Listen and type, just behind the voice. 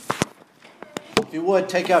If you would,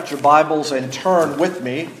 take out your Bibles and turn with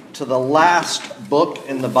me to the last book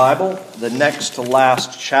in the Bible, the next to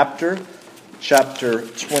last chapter, chapter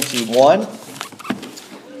 21.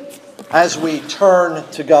 As we turn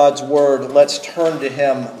to God's Word, let's turn to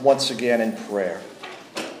Him once again in prayer.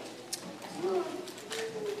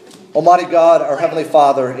 Almighty God, our Heavenly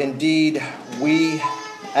Father, indeed, we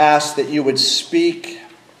ask that you would speak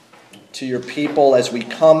to your people as we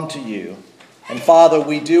come to you. And Father,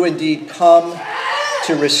 we do indeed come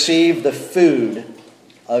to receive the food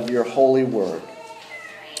of your holy word.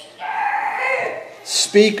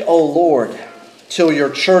 Speak, O Lord, till your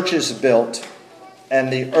church is built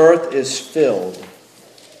and the earth is filled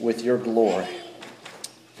with your glory.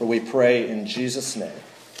 For we pray in Jesus' name.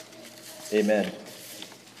 Amen.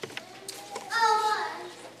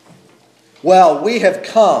 Well, we have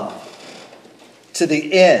come to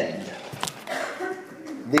the end.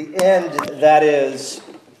 The end, that is,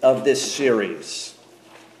 of this series.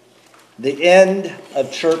 The end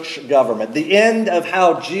of church government. The end of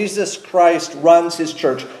how Jesus Christ runs his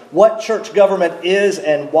church. What church government is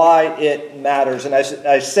and why it matters. And as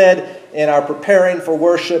I said in our Preparing for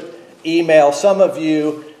Worship email, some of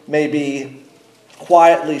you may be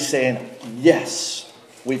quietly saying, yes,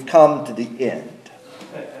 we've come to the end.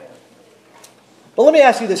 But let me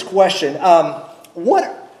ask you this question.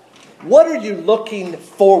 What are you looking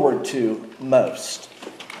forward to most?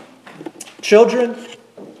 Children,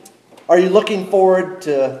 are you looking forward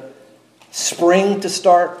to spring to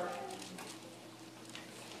start?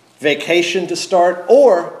 Vacation to start?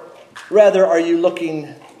 Or rather, are you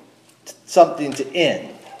looking something to end?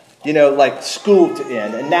 You know, like school to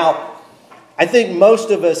end. And now, I think most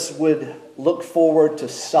of us would look forward to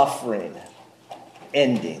suffering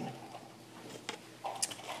ending.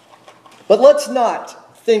 But let's not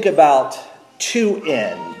think about to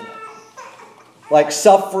end, like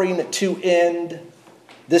suffering to end,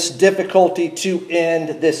 this difficulty to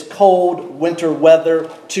end, this cold winter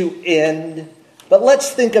weather to end. But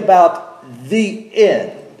let's think about the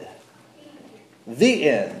end. The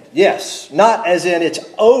end, yes, not as in it's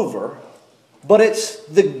over, but it's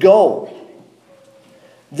the goal.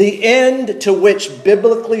 The end to which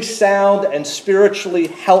biblically sound and spiritually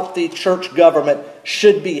healthy church government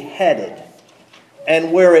should be headed,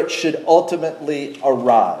 and where it should ultimately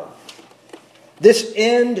arrive. This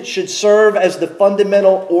end should serve as the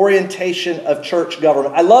fundamental orientation of church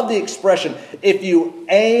government. I love the expression, if you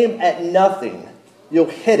aim at nothing, you'll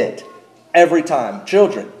hit it every time.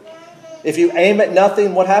 Children, if you aim at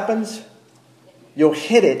nothing, what happens? You'll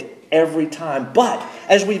hit it every time. But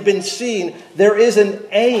as we've been seeing, there is an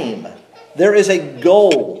aim. There is a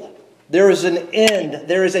goal. There is an end.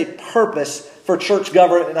 There is a purpose for church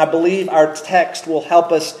government, and I believe our text will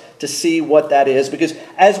help us to see what that is. Because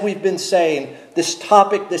as we've been saying, this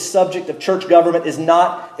topic, this subject of church government is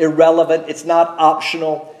not irrelevant. It's not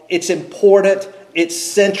optional. It's important. It's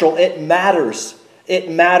central. It matters.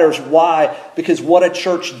 It matters. Why? Because what a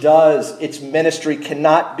church does, its ministry,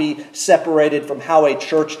 cannot be separated from how a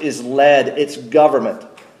church is led, its government.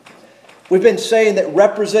 We've been saying that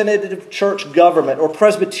representative church government or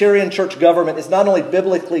Presbyterian church government is not only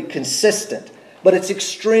biblically consistent, but it's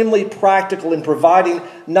extremely practical in providing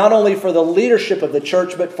not only for the leadership of the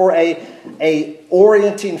church, but for a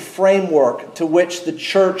orienting framework to which the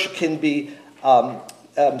church can be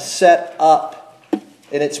set up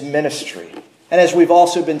in its ministry. And as we've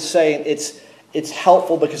also been saying, it's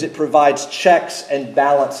helpful because it provides checks and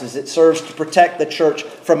balances. It serves to protect the church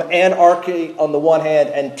from anarchy on the one hand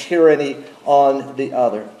and tyranny on the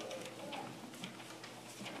other.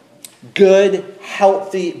 Good,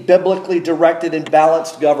 healthy, biblically directed and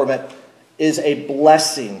balanced government is a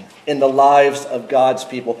blessing in the lives of God's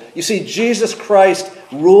people. You see, Jesus Christ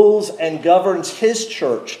rules and governs his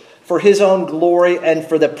church for his own glory and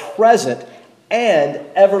for the present and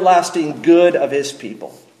everlasting good of his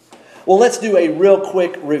people. Well, let's do a real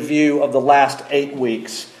quick review of the last 8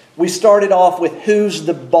 weeks. We started off with who's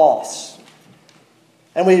the boss.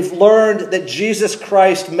 And we've learned that Jesus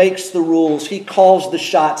Christ makes the rules. He calls the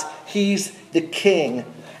shots. He's the king.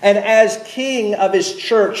 And as king of his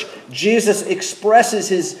church, Jesus expresses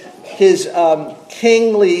his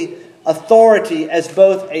kingly authority as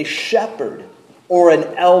both a shepherd or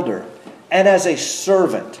an elder and as a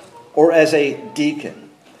servant or as a deacon.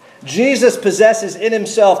 Jesus possesses in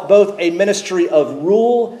himself both a ministry of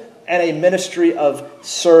rule and a ministry of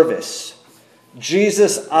service.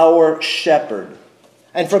 Jesus, our shepherd.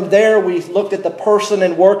 And from there we looked at the person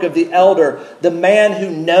and work of the elder, the man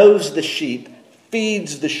who knows the sheep,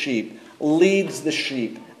 feeds the sheep, leads the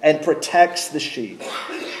sheep, and protects the sheep.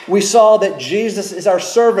 We saw that Jesus is our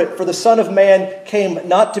servant, for the Son of Man came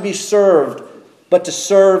not to be served, but to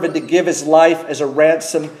serve and to give his life as a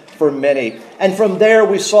ransom for many. And from there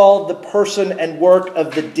we saw the person and work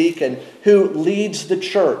of the deacon who leads the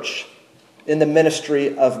church in the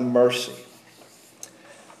ministry of mercy.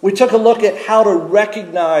 We took a look at how to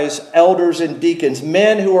recognize elders and deacons,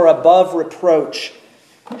 men who are above reproach,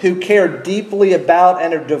 who care deeply about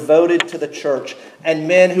and are devoted to the church, and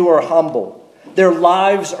men who are humble. Their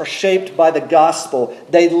lives are shaped by the gospel.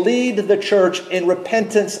 They lead the church in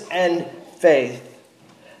repentance and faith.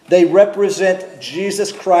 They represent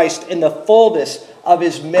Jesus Christ in the fullness of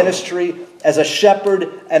his ministry as a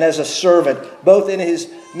shepherd and as a servant, both in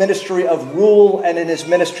his ministry of rule and in his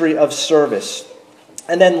ministry of service.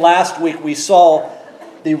 And then last week we saw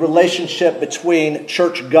the relationship between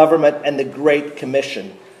church government and the Great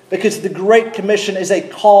Commission. Because the Great Commission is a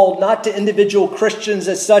call not to individual Christians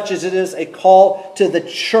as such as it is a call to the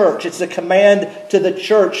church. It's a command to the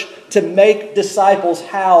church to make disciples.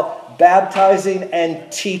 How? Baptizing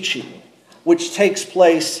and teaching, which takes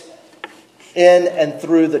place in and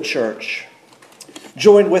through the church.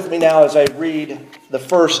 Join with me now as I read the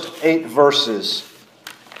first 8 verses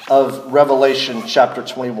of Revelation chapter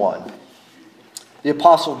 21. The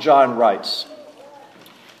Apostle John writes,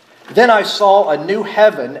 "Then I saw a new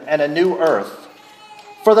heaven and a new earth.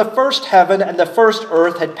 For the first heaven and the first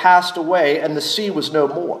earth had passed away, and the sea was no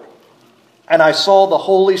more. And I saw the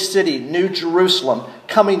holy city, New Jerusalem,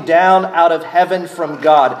 coming down out of heaven from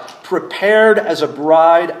God, prepared as a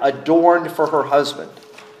bride adorned for her husband.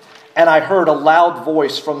 And I heard a loud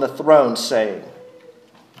voice from the throne saying,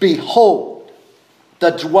 'Behold,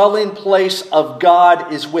 the dwelling place of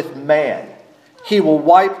God is with man. He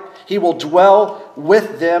will dwell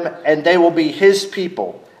with them, and they will be his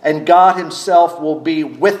people, and God himself will be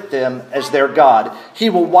with them as their God. He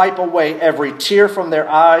will wipe away every tear from their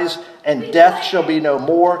eyes, and death shall be no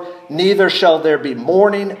more. Neither shall there be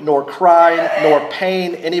mourning, nor crying, nor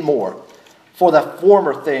pain any more, for the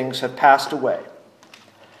former things have passed away.'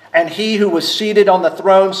 And he who was seated on the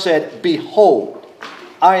throne said, 'Behold,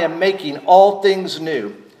 I am making all things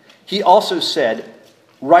new.' He also said,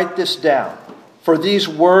 'Write this down, for these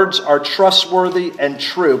words are trustworthy and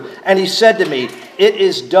true.' And he said to me, 'It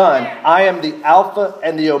is done. I am the Alpha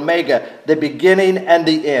and the Omega, the beginning and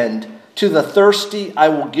the end. To the thirsty I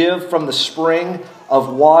will give from the spring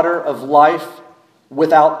of water of life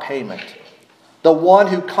without payment. The one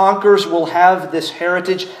who conquers will have this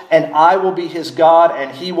heritage, and I will be his God,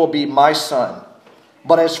 and he will be my son.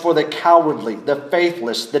 But as for the cowardly, the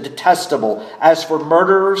faithless, the detestable, as for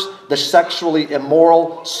murderers, the sexually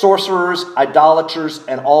immoral, sorcerers, idolaters,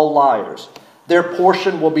 and all liars, their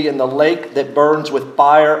portion will be in the lake that burns with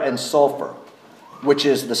fire and sulfur, which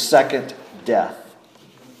is the second death."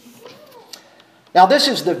 Now this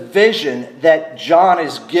is the vision that John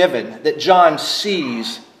is given, that John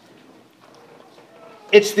sees.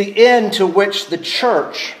 It's the end to which the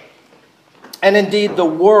church, and indeed the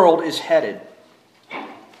world, is headed.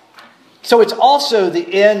 So it's also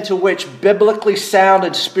the end to which biblically sound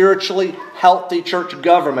and spiritually healthy church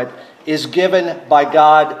government is given by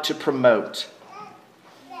God to promote.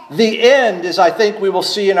 The end, as I think we will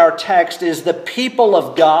see in our text, is the people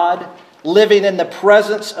of God living in the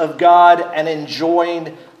presence of God and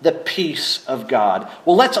enjoying the peace of God.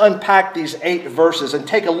 Well, let's unpack these 8 verses and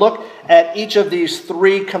take a look at each of these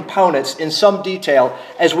 3 components in some detail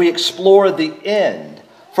as we explore the end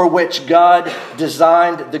for which God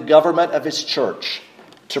designed the government of his church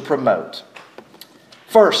to promote.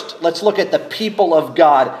 First, let's look at the people of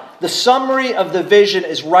God. The summary of the vision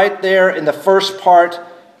is right there in the first part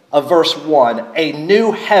of verse 1. A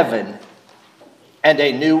new heaven and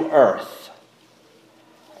a new earth.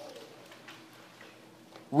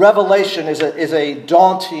 Revelation is a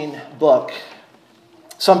daunting book.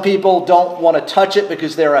 Some people don't want to touch it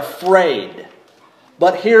because they're afraid.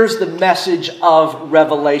 But here's the message of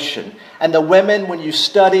Revelation. And the women, when you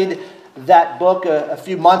studied that book a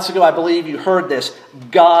few months ago, I believe you heard this.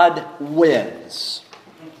 God wins.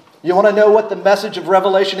 You want to know what the message of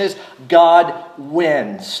Revelation is? God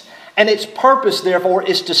wins. And its purpose, therefore,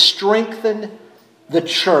 is to strengthen the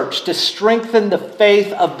church, to strengthen the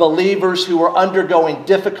faith of believers who are undergoing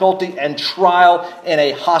difficulty and trial in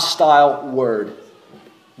a hostile world.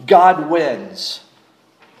 God wins.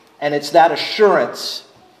 And it's that assurance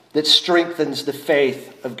that strengthens the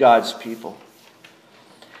faith of God's people.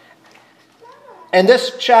 And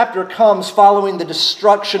this chapter comes following the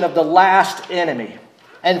destruction of the last enemy.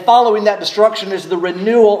 And following that destruction is the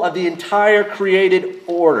renewal of the entire created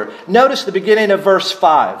order. Notice the beginning of verse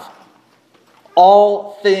 5.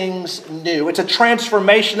 All things new. It's a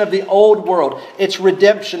transformation of the old world. It's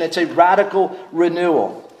redemption. It's a radical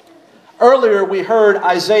renewal. Earlier, we heard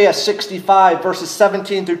Isaiah 65, verses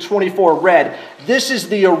 17 through 24 read. This is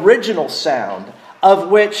the original sound,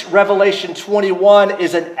 of which Revelation 21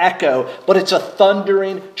 is an echo, but it's a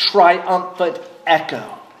thundering, triumphant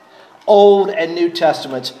echo. Old and New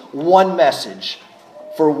Testaments, one message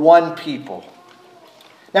for one people.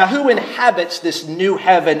 Now, who inhabits this new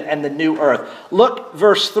heaven and the new earth? Look,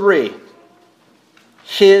 verse 3.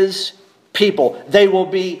 His people. They will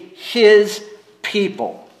be His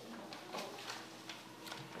people.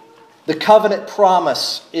 The covenant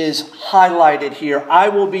promise is highlighted here. I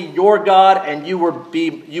will be your God and you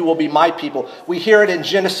will be my people. We hear it in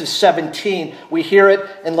Genesis 17. We hear it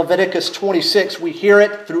in Leviticus 26. We hear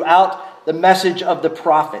it throughout the message of the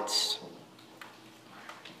prophets.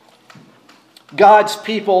 God's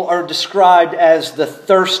people are described as the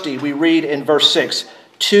thirsty. We read in verse 6,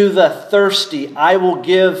 to the thirsty I will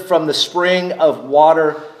give from the spring of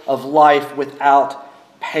water of life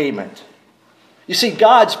without payment. You see,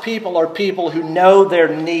 God's people are people who know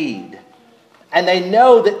their need, and they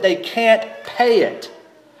know that they can't pay it.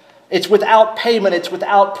 It's without payment, it's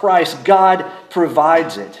without price. God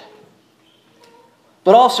provides it.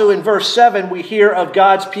 But also in verse 7, we hear of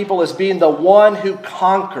God's people as being the one who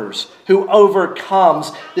conquers, who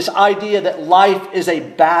overcomes. This idea that life is a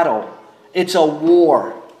battle. It's a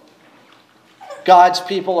war. God's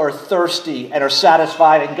people are thirsty and are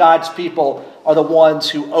satisfied, and God's people are the ones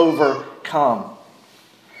who overcome.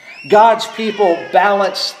 God's people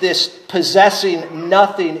balance this possessing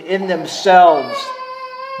nothing in themselves,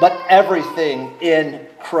 but everything in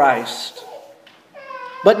Christ.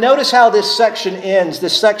 But notice how this section ends.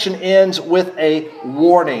 This section ends with a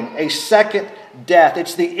warning, a second death.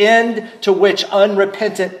 It's the end to which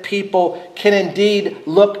unrepentant people can indeed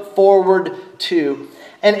look forward to.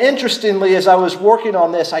 And interestingly, as I was working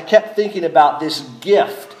on this, I kept thinking about this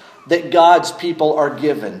gift that God's people are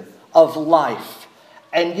given of life.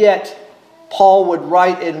 And yet, Paul would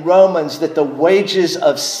write in Romans that the wages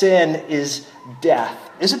of sin is death.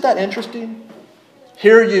 Isn't that interesting?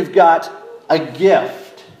 Here you've got a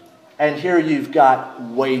gift, and here you've got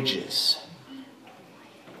wages.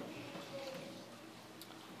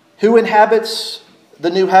 Who inhabits the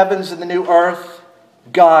new heavens and the new earth?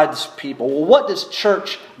 God's people. Well, what does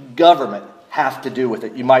church government have to do with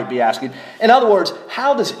it, you might be asking? In other words,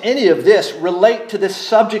 how does any of this relate to this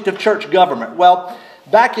subject of church government? Well,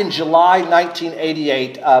 back in July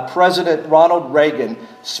 1988, President Ronald Reagan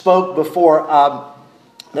spoke before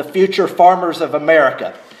the Future Farmers of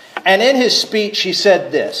America. And in his speech, he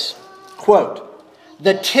said this, quote,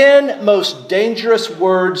 "The 10 most dangerous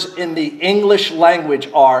words in the English language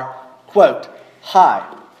are," quote, "Hi,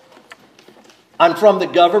 I'm from the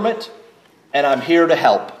government and I'm here to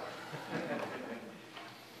help."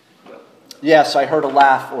 Yes, I heard a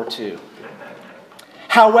laugh or two.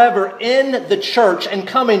 However, in the church and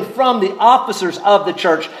coming from the officers of the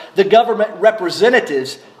church, the government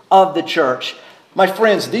representatives of the church, my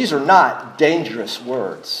friends, these are not dangerous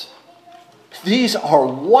words. These are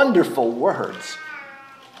wonderful words.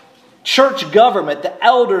 Church government, the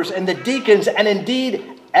elders and the deacons, and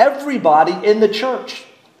indeed everybody in the church,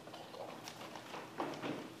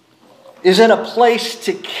 is in a place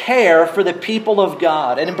to care for the people of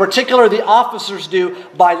God. And in particular, the officers do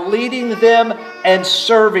by leading them and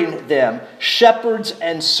serving them. Shepherds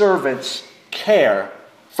and servants care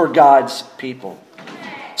for God's people.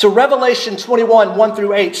 So Revelation 21, 1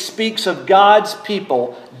 through 8 speaks of God's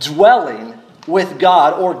people dwelling with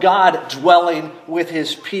God, or God dwelling with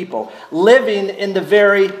His people, living in the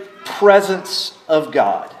very presence of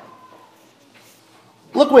God.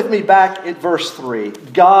 Look with me back at verse 3,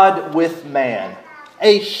 God with man.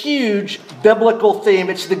 A huge biblical theme.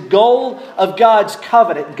 It's the goal of God's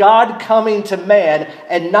covenant, God coming to man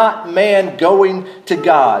and not man going to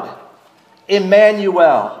God.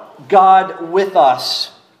 Emmanuel, God with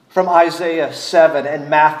us, from Isaiah 7 and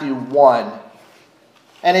Matthew 1.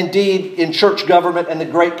 And indeed, in church government and the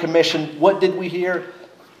Great Commission, what did we hear?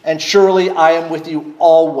 And surely I am with you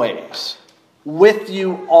always. With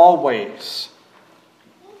you always.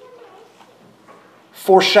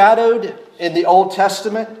 Foreshadowed in the Old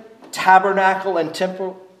Testament, tabernacle and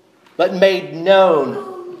temple, but made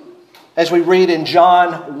known, as we read in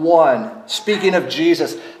John 1, speaking of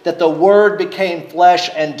Jesus, that the Word became flesh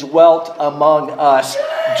and dwelt among us,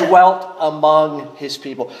 dwelt among His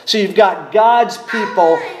people. So you've got God's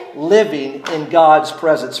people living in God's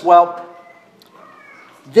presence. Well,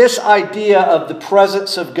 this idea of the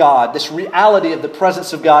presence of God, this reality of the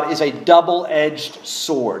presence of God, is a double-edged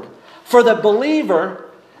sword. For the believer,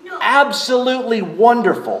 absolutely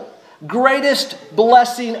wonderful, greatest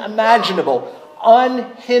blessing imaginable,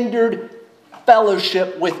 unhindered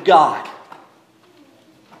fellowship with God.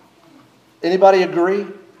 Anybody agree?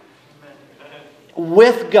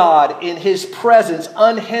 With God in His presence,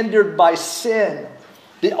 unhindered by sin.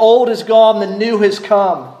 The old is gone, the new has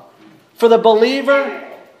come. For the believer,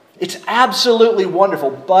 it's absolutely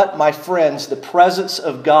wonderful. But, my friends, the presence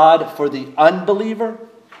of God for the unbeliever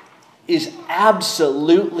is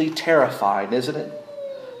absolutely terrifying, isn't it?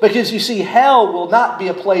 Because you see, hell will not be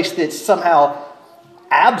a place that's somehow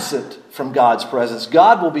absent from God's presence.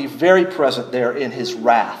 God will be very present there in His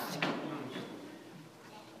wrath.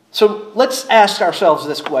 So let's ask ourselves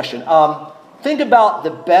this question. Think about the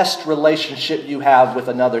best relationship you have with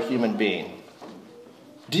another human being.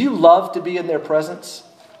 Do you love to be in their presence?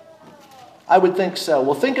 I would think so.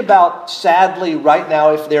 Well, think about, sadly, right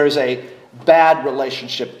now, if there is a bad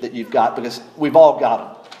relationship that you've got, because we've all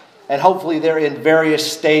got them. And hopefully they're in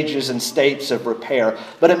various stages and states of repair.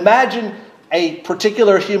 But imagine a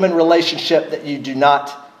particular human relationship that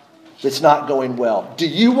that's not going well. Do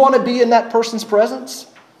you want to be in that person's presence?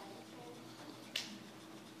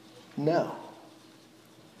 No.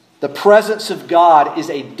 The presence of God is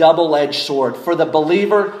a double-edged sword. For the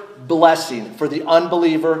believer, blessing. For the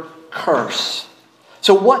unbeliever, curse.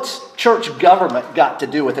 So what's church government got to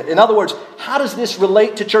do with it? In other words, how does this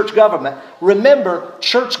relate to church government? Remember,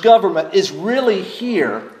 church government is really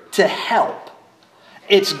here to help.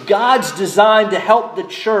 It's God's design to help the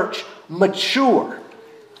church mature.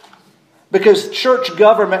 Because church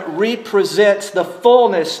government represents the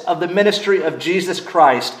fullness of the ministry of Jesus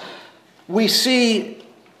Christ. We see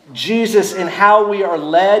Jesus in how we are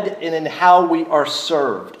led and in how we are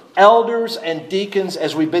served. Elders and deacons,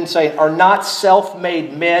 as we've been saying, are not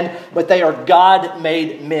self-made men, but they are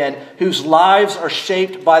God-made men whose lives are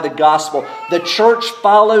shaped by the gospel. The church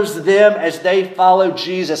follows them as they follow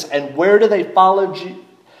Jesus. And where do they follow?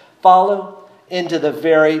 Follow into the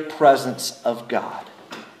very presence of God.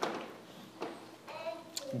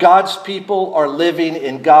 God's people are living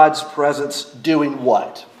in God's presence doing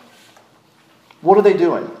what? What are they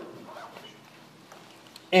doing?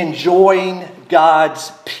 Enjoying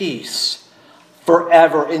God's peace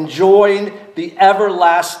forever. Enjoying the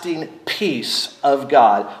everlasting peace of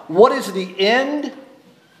God. What is the end?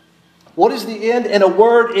 What is the end? In a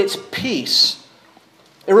word, it's peace.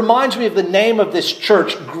 It reminds me of the name of this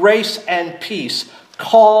church, Grace and Peace,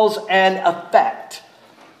 cause and effect.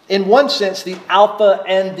 In one sense, the Alpha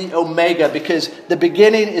and the Omega, because the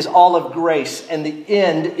beginning is all of grace and the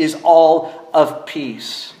end is all of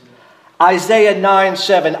peace. Isaiah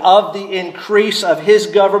 9:7, of the increase of His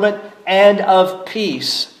government and of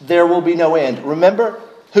peace, there will be no end. Remember,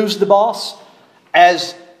 who's the boss?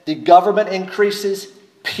 As the government increases,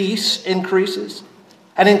 peace increases.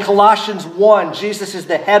 And in Colossians 1, Jesus is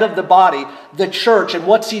the head of the body, the church. And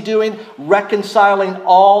what's He doing? Reconciling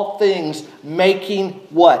all things, making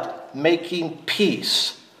what? Making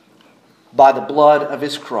peace by the blood of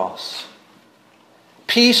His cross.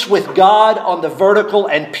 Peace with God on the vertical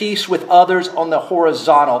and peace with others on the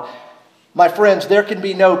horizontal. My friends, there can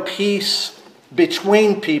be no peace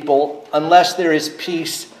between people unless there is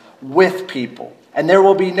peace with people. And there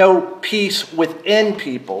will be no peace within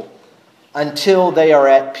people until they are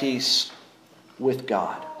at peace with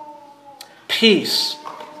God. Peace.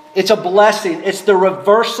 It's a blessing. It's the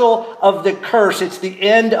reversal of the curse. It's the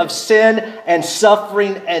end of sin and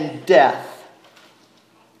suffering and death.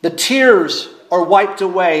 The tears are wiped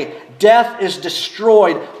away. Death is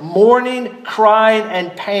destroyed. Mourning, crying,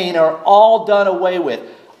 and pain are all done away with.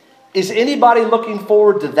 Is anybody looking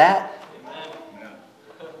forward to that?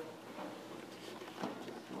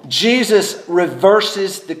 Jesus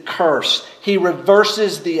reverses the curse. He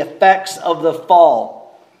reverses the effects of the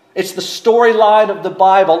fall. It's the storyline of the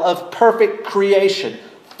Bible of perfect creation.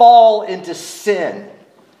 Fall into sin,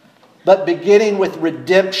 but beginning with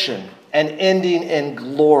redemption and ending in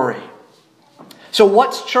glory. So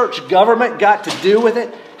what's church government got to do with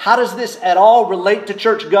it? How does this at all relate to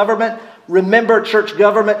church government? Remember, church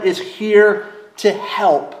government is here to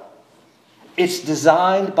help. It's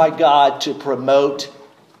designed by God to promote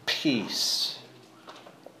peace.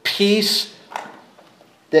 Peace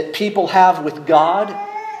that people have with God,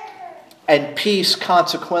 and peace,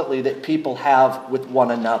 consequently, that people have with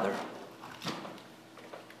one another.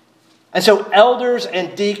 And so elders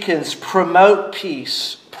and deacons promote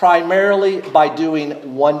peace primarily by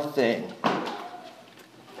doing one thing: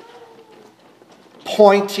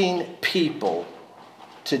 pointing people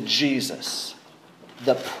to Jesus,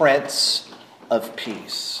 the Prince of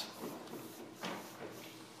Peace.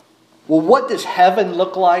 Well, what does heaven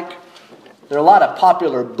look like? There are a lot of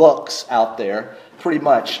popular books out there, pretty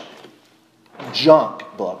much junk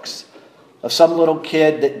books. of some little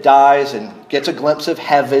kid that dies and gets a glimpse of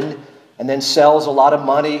heaven and then sells a lot of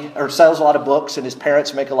money or sells a lot of books and his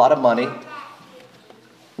parents make a lot of money.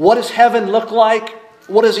 What does heaven look like?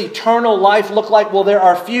 What does eternal life look like? Well, there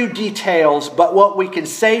are few details, but what we can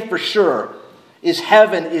say for sure is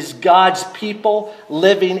heaven is God's people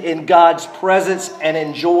living in God's presence and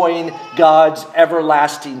enjoying God's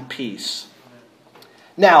everlasting peace.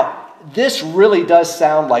 Now, this really does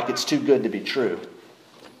sound like it's too good to be true.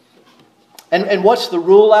 And what's the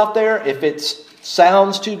rule out there? If it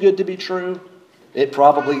sounds too good to be true, it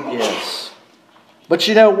probably is. But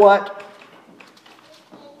you know what?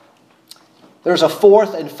 There's a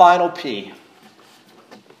fourth and final P.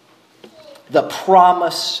 The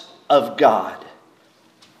promise of God.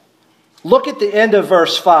 Look at the end of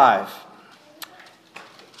verse 5.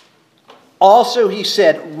 Also he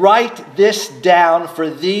said, write this down, for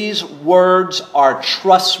these words are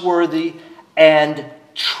trustworthy and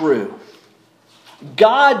true.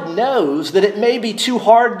 God knows that it may be too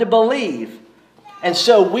hard to believe. And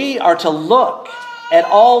so we are to look at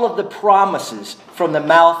all of the promises from the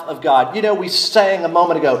mouth of God. You know, we sang a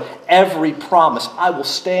moment ago, every promise. I will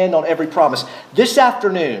stand on every promise. This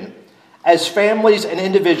afternoon, as families and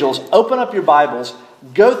individuals, open up your Bibles,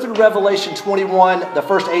 go through Revelation 21, the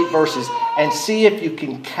first 8 verses, and see if you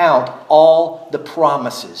can count all the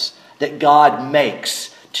promises that God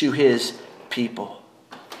makes to His people.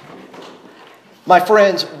 My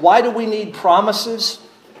friends, why do we need promises?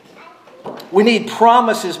 We need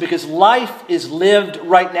promises because life is lived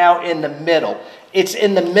right now in the middle. It's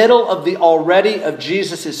in the middle of the already of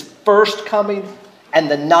Jesus' first coming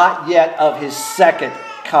and the not yet of His second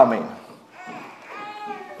coming.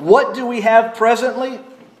 What do we have presently?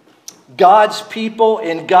 God's people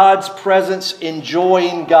in God's presence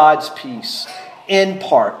enjoying God's peace, in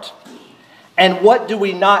part. And what do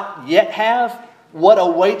we not yet have? What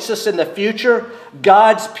awaits us in the future?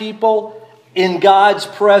 God's people in God's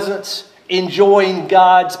presence enjoying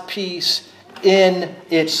God's peace in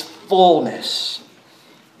its fullness.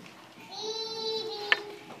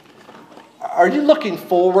 Are you looking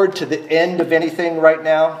forward to the end of anything right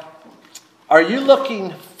now? Are you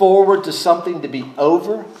looking forward to something to be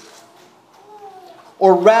over?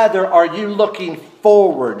 Or rather, are you looking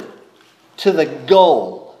forward to the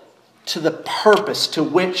goal, to the purpose to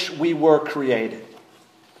which we were created?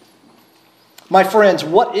 My friends,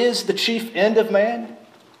 what is the chief end of man?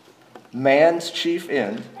 Man's chief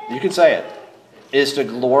end, you can say it, is to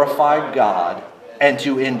glorify God and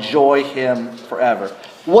to enjoy Him forever.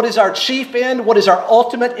 What is our chief end? What is our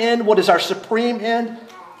ultimate end? What is our supreme end?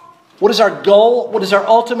 What is our goal? What is our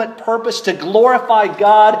ultimate purpose? To glorify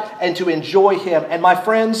God and to enjoy Him. And my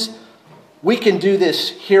friends, we can do this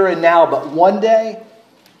here and now, but one day,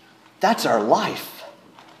 that's our life.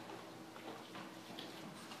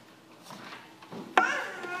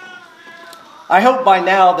 I hope by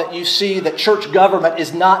now that you see that church government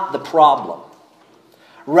is not the problem.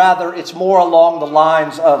 Rather, it's more along the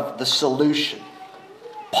lines of the solution.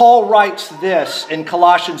 Paul writes this in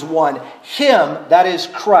Colossians 1, Him, that is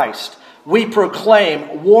Christ, we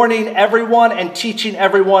proclaim, warning everyone and teaching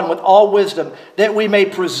everyone with all wisdom, that we may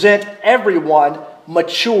present everyone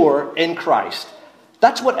mature in Christ.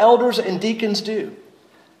 That's what elders and deacons do.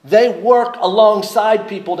 They work alongside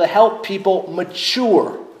people to help people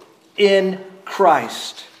mature in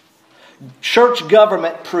Christ. Church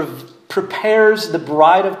government prepares the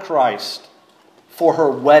bride of Christ for her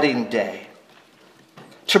wedding day,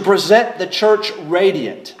 to present the church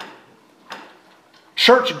radiant.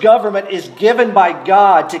 Church government is given by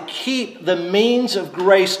God to keep the means of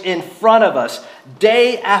grace in front of us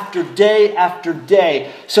day after day after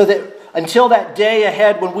day, so that until that day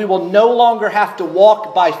ahead when we will no longer have to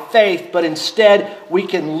walk by faith, but instead we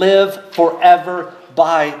can live forever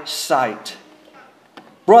by sight.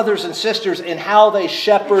 Brothers and sisters, in how they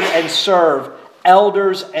shepherd and serve,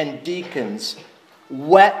 elders and deacons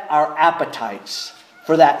whet our appetites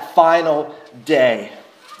for that final day.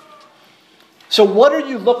 So what are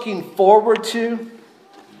you looking forward to?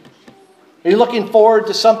 Are you looking forward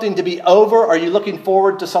to something to be over? Are you looking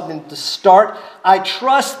forward to something to start? I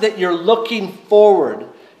trust that you're looking forward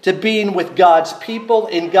to being with God's people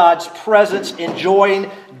in God's presence, enjoying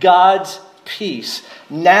God's peace.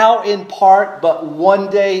 Now in part, but one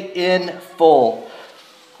day in full.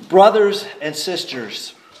 Brothers and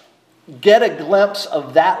sisters, get a glimpse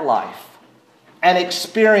of that life and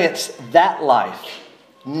experience that life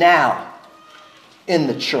now in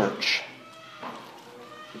the church.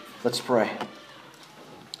 Let's pray.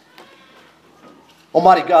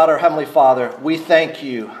 Almighty God, our Heavenly Father, we thank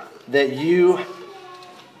you that you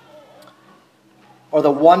are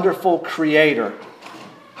the wonderful Creator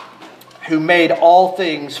who made all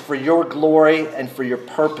things for your glory and for your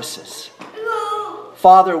purposes.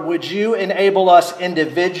 Father, would you enable us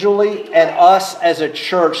individually and us as a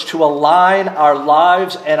church to align our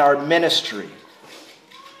lives and our ministry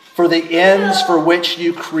for the ends for which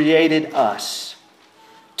you created us,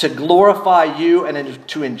 to glorify you and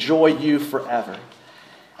to enjoy you forever.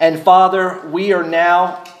 And Father, we are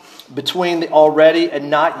now between the already and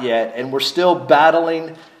not yet, and we're still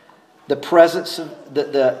battling the presence of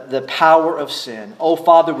the power of sin. Oh,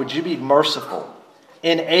 Father, would you be merciful?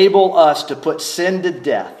 Enable us to put sin to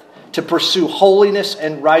death, to pursue holiness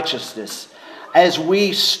and righteousness as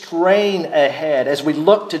we strain ahead, as we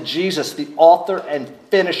look to Jesus, the author and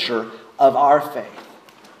finisher of our faith.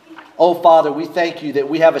 Oh, Father, we thank you that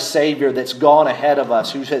we have a Savior that's gone ahead of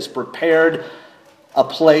us, who has prepared a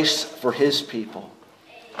place for his people.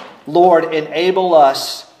 Lord, enable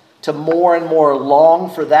us to more and more long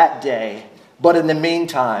for that day, but in the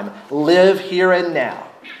meantime, live here and now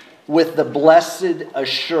with the blessed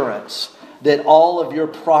assurance that all of your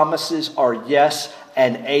promises are yes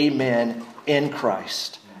and amen in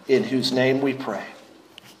Christ, in whose name we pray.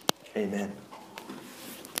 Amen.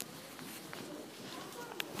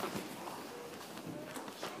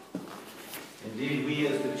 Indeed, we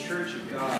as the Church of God